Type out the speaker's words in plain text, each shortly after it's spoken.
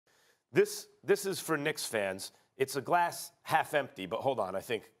This is for Knicks fans. It's a glass half empty, but hold on. I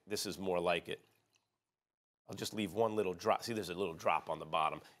think this is more like it. I'll just leave one little drop. See, there's a little drop on the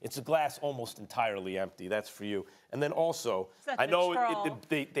bottom. It's a glass almost entirely empty. That's for you. And then also, I know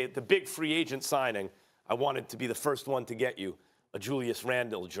the big free agent signing, I wanted to be the first one to get you a Julius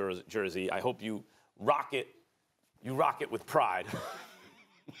Randle jersey. I hope you rock it. You rock it with pride.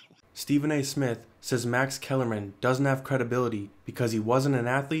 Stephen A. Smith says Max Kellerman doesn't have credibility because he wasn't an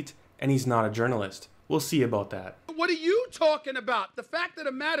athlete and he's not a journalist. We'll see about that. What are you talking about? The fact of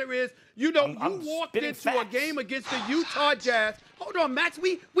the matter is, you walked into a game against the Utah Jazz. Hold on, Max.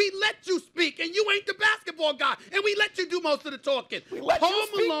 We let you speak, and you ain't the basketball guy, and we let you do most of the talking. Paul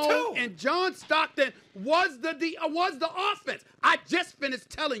Malone and John Stockton was the offense. I just finished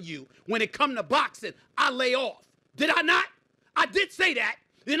telling you when it come to boxing, I lay off. Did I not? I did say that.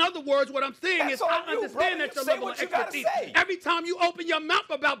 In other words, what I'm saying is I understand that your level of expertise. Every time you open your mouth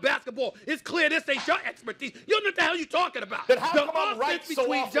about basketball, it's clear this ain't your expertise. You don't know what the hell you're talking about. Then how come I'm right so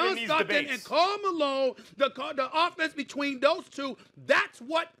between often John in these Stockton debates? and Karl Malone, the offense between those two, that's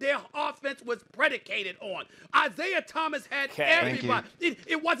what their offense was predicated on. Isaiah Thomas had everybody.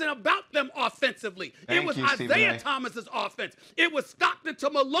 It wasn't about them offensively. It was Isaiah Thomas's offense. It was Stockton to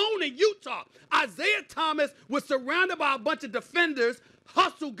Malone in Utah. Isaiah Thomas was surrounded by a bunch of defenders,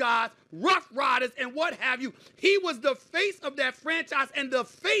 hustle guys, rough riders, and what have you. He was the face of that franchise and the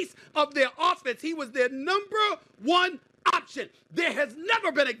face of their offense. He was their #1 option. There has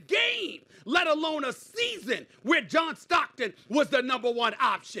never been a game, let alone a season, where John Stockton was the #1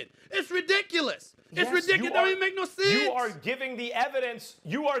 option. It's ridiculous. It's ridiculous. It don't even make no sense. You are giving the evidence.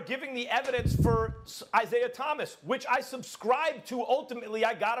 You are giving the evidence for Isaiah Thomas, which I subscribe to. Ultimately,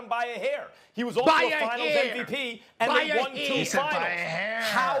 I got him by a hair. He was also a Finals MVP, and they won 2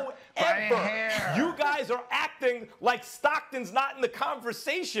 finals. However, you guys are acting like Stockton's not in the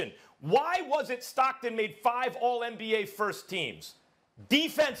conversation. Why was it Stockton made 5 All-NBA first teams?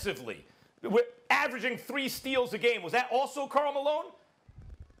 Defensively, averaging 3 steals a game. Was that also Karl Malone?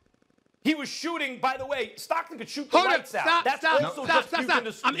 He was shooting, by the way, Stockton could shoot the lights out.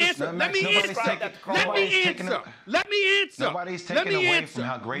 I'm answering. Let me answer. Nobody's taking away from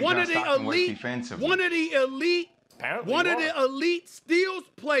how great John Stockton was defensively. One of the elite steals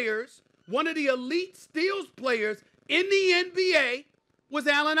players in the NBA was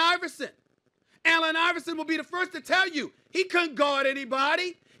Allen Iverson. Allen Iverson will be the first to tell you he couldn't guard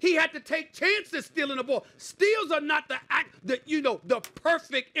anybody. He had to take chances stealing the ball. Steals are not the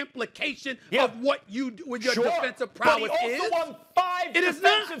perfect implication of what you do with your defensive prowess. But he also won 5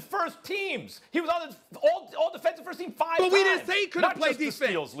 defensive first teams. He was on all defensive first team 5 times. But we didn't say he couldn't play defense. The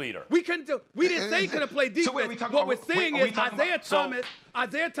steals leader. We didn't say he couldn't play defense. What we're saying is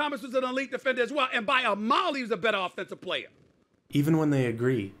Isaiah Thomas was an elite defender as well, and by a mile he was a better offensive player. Even when they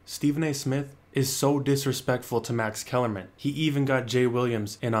agree, Stephen A. Smith is so disrespectful to Max Kellerman. He even got Jay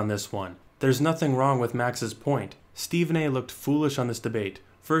Williams in on this one. There's nothing wrong with Max's point. Stephen A. looked foolish on this debate.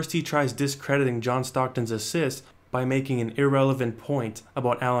 First he tries discrediting John Stockton's assist by making an irrelevant point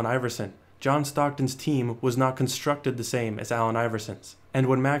about Allen Iverson. John Stockton's team was not constructed the same as Allen Iverson's. And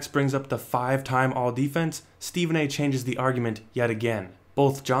when Max brings up the 5-time All-Defense, Stephen A. changes the argument yet again.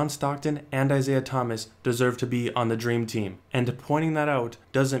 Both John Stockton and Isaiah Thomas deserve to be on the Dream Team, and pointing that out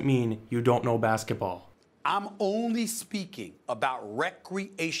doesn't mean you don't know basketball. I'm only speaking about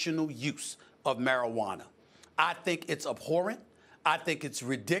recreational use of marijuana. I think it's abhorrent, I think it's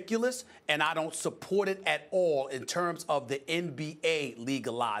ridiculous, and I don't support it at all in terms of the NBA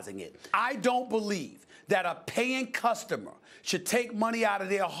legalizing it. I don't believe that a paying customer should take money out of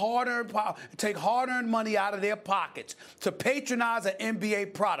their hard-earned money out of their pockets to patronize an NBA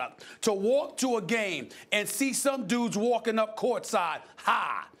product, to walk to a game and see some dudes walking up courtside.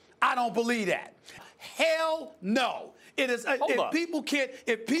 I don't believe that. Hell no. It is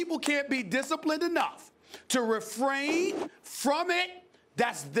if people can't be disciplined enough to refrain from it,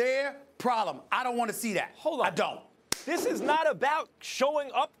 that's their problem. I don't want to see that. Hold on. I don't. This is not about showing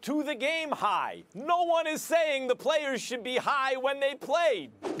up to the game high. No one is saying the players should be high when they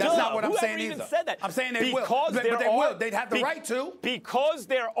play. That's not what I'm saying either. Even said that? I'm saying they will. But they will. They'd have the right to. Because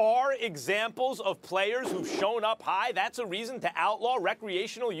there are examples of players who've shown up high, that's a reason to outlaw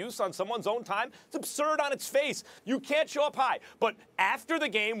recreational use on someone's own time. It's absurd on its face. You can't show up high. But after the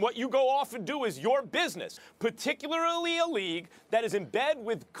game, what you go off and do is your business, particularly a league that is in bed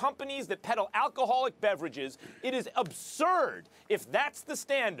with companies that peddle alcoholic beverages. It is absurd, if that's the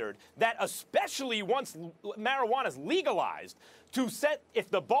standard, that especially once marijuana is legalized, to set, if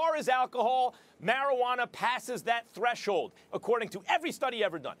the bar is alcohol, marijuana passes that threshold, according to every study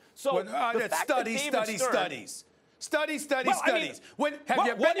ever done. So the fact that David Stern, studies. Studies. Well, I mean, Have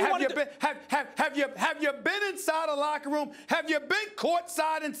you been inside a locker room? Have you been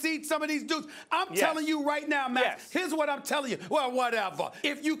courtside and seen some of these dudes? I'm telling you right now, Max. Here's what I'm telling you. Well, whatever.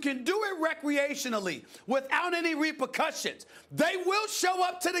 If you can do it recreationally without any repercussions, they will show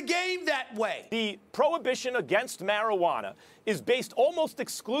up to the game that way. The prohibition against marijuana is based almost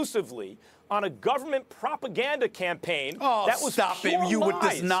exclusively on a government propaganda campaign that was stop it, you with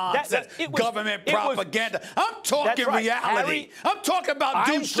this nonsense. Government propaganda. I'm talking reality. I'm talking about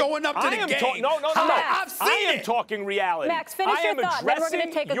dudes showing up to the game. No. I've seen it. I am talking reality. Max, finish your thought. Then we're going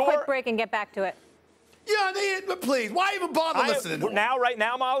to take a quick break and get back to it. Yeah, but please, why even bother listening to now, right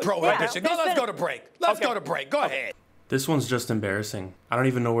now, Molly? Prohibition. No, let's go to break. Let's go to break. Go ahead. This one's just embarrassing. I don't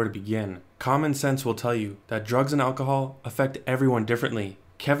even know where to begin. Common sense will tell you that drugs and alcohol affect everyone differently.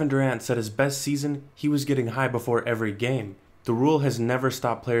 Kevin Durant said his best season, he was getting high before every game. The rule has never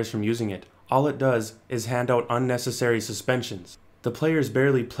stopped players from using it. All it does is hand out unnecessary suspensions. The players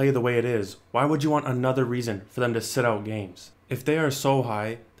barely play the way it is. Why would you want another reason for them to sit out games? If they are so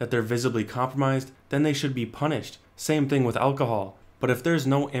high that they're visibly compromised, then they should be punished. Same thing with alcohol. But if there's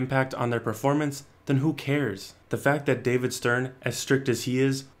no impact on their performance, then who cares? The fact that David Stern, as strict as he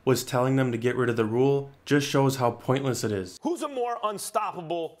is, was telling them to get rid of the rule just shows how pointless it is. Who's a more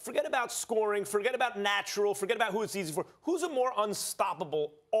unstoppable, forget about scoring, forget about natural, forget about who it's easy for, who's a more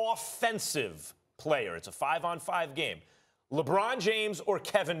unstoppable offensive player? It's a 5-on-5 game. LeBron James or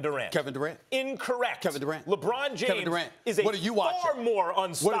Kevin Durant? Kevin Durant. Incorrect. Kevin Durant. LeBron James Kevin Durant. is a far more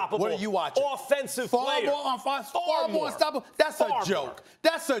unstoppable what are you watching? Offensive player. Far more unstoppable. That's a joke.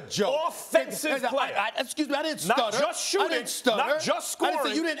 That's a joke. Offensive player. Excuse me, I didn't stutter. Not just shooting. I didn't stutter. Not just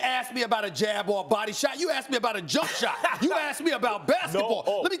scoring. You didn't ask me about a jab or a body shot. You asked me about a jump shot. You asked me about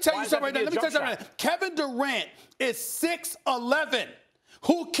basketball. Let me tell you something right now. Kevin Durant is 6'11",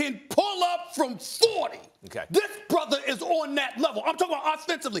 who can pull up from 40. Okay. This brother is on that level. I'm talking about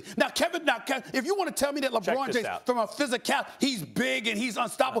offensively. Now, Kevin, if you want to tell me that LeBron James, from a physical, he's big and he's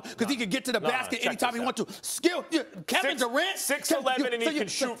unstoppable because he can get to the basket anytime he wants to. Kevin Durant, 6'11", and he can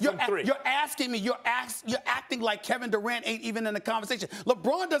shoot from 3. You're asking me, you're acting like Kevin Durant ain't even in the conversation.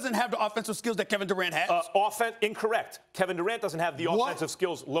 LeBron doesn't have the offensive skills that Kevin Durant has. Incorrect. Kevin Durant doesn't have the offensive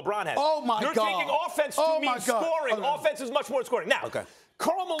skills LeBron has. Oh, my God. You're taking offense to mean scoring. Okay. Offense is much more scoring. Now,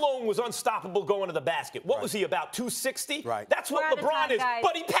 Karl Malone was unstoppable going to the basket. What was he, about 260? Right. That's what LeBron is.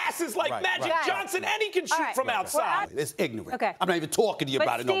 But he passes like Magic Johnson, and he can shoot from outside. It's ignorant. Okay. I'm not even talking to you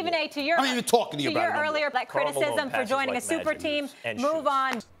about it no more. Stephen A., to your, I'm not even talking to you about it no more. earlier criticism for joining a super team, move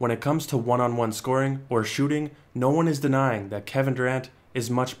on. When it comes to one-on-one scoring or shooting, no one is denying that Kevin Durant is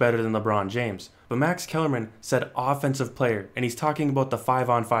much better than LeBron James. But Max Kellerman said offensive player, and he's talking about the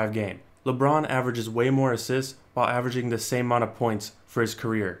 5-on-5 game. LeBron averages way more assists while averaging the same amount of points for his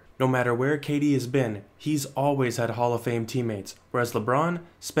career. No matter where KD has been, he's always had Hall of Fame teammates, whereas LeBron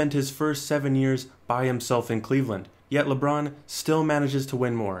spent his first 7 years by himself in Cleveland. Yet LeBron still manages to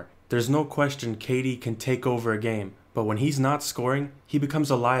win more. There's no question KD can take over a game, but when he's not scoring, he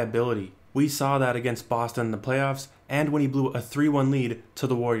becomes a liability. We saw that against Boston in the playoffs and when he blew a 3-1 lead to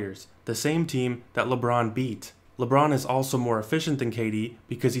the Warriors, the same team that LeBron beat. LeBron is also more efficient than KD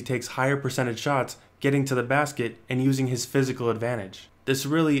because he takes higher percentage shots getting to the basket and using his physical advantage. This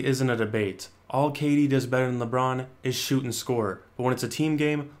really isn't a debate. All KD does better than LeBron is shoot and score, but when it's a team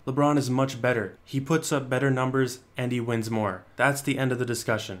game, LeBron is much better. He puts up better numbers and he wins more. That's the end of the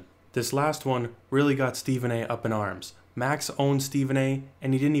discussion. This last one really got Stephen A. up in arms. Max owns Stephen A.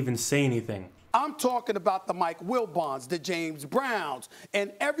 and he didn't even say anything. I'm talking about the Mike Wilbons, the James Browns,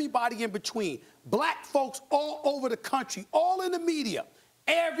 and everybody in between. Black folks all over the country, all in the media.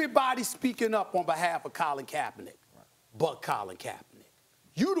 Everybody speaking up on behalf of Colin Kaepernick. But Colin Kaepernick,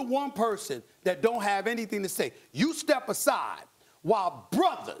 you the one person that don't have anything to say. You step aside while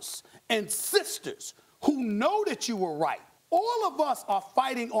brothers and sisters who know that you were right, all of us are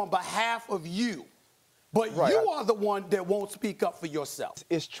fighting on behalf of you. But you are the one that won't speak up for yourself.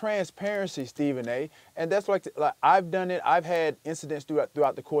 It's transparency, Stephen A. And that's like I've done it. I've had incidents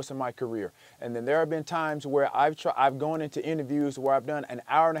throughout the course of my career. And then there have been times where I've gone into interviews where I've done an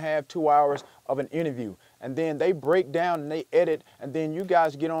hour and a half, 2 hours of an interview. And then they break down and they edit. And then you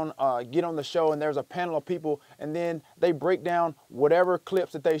guys get on the show and there's a panel of people. And then they break down whatever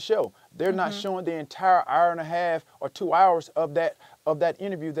clips that they show. They're not showing the entire hour and a half or 2 hours of that of that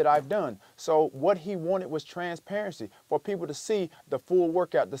interview that I've done. So what he wanted was transparency, for people to see the full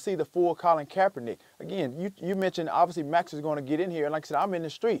workout, to see the full Colin Kaepernick. Again, you mentioned obviously Max is going to get in here, and like I said, I'm in the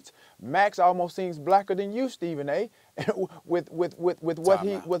streets. Max almost seems blacker than you, Stephen A. with what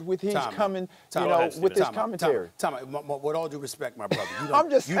he's coming, you know, with his commentary. With all due respect, my brother, I'm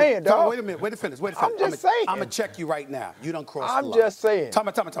just saying, dog. Wait a minute, wait to finish. I'm just saying. I'm gonna check you right now. You don't cross the line. I'm just saying.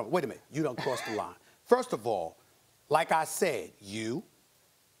 Wait a minute. You don't cross the line. First of all, like I said, you,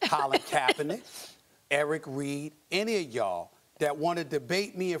 Colin Kaepernick, Eric Reed, any of y'all that want to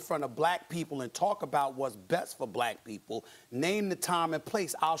debate me in front of black people and talk about what's best for black people, name the time and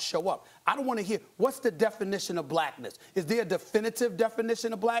place, I'll show up. I don't want to hear, what's the definition of blackness? Is there a definitive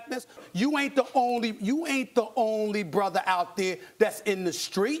definition of blackness? You ain't the only brother out there that's in the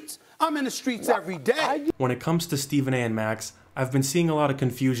streets. I'm in the streets every day. When it comes to Stephen A. and Max, I've been seeing a lot of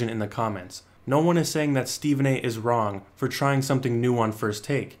confusion in the comments. No one is saying that Stephen A. is wrong for trying something new on First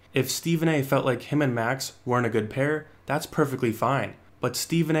Take. If Stephen A. felt like him and Max weren't a good pair, that's perfectly fine. But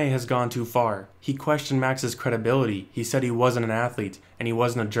Stephen A. has gone too far. He questioned Max's credibility. He said he wasn't an athlete and he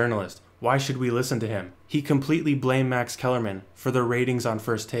wasn't a journalist. Why should we listen to him? He completely blamed Max Kellerman for the ratings on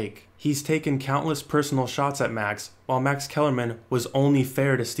First Take. He's taken countless personal shots at Max, while Max Kellerman was only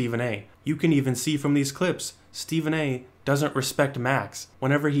fair to Stephen A. You can even see from these clips, Stephen A. doesn't respect Max.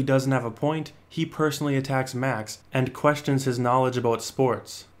 Whenever he doesn't have a point, he personally attacks Max and questions his knowledge about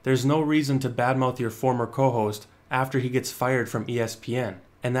sports. There's no reason to badmouth your former co-host after he gets fired from ESPN,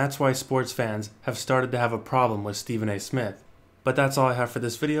 and that's why sports fans have started to have a problem with Stephen A. Smith. But that's all I have for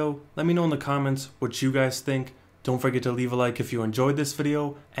this video. Let me know in the comments what you guys think. Don't forget to leave a like if you enjoyed this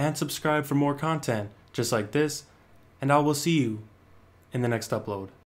video, and subscribe for more content just like this, and I will see you in the next upload.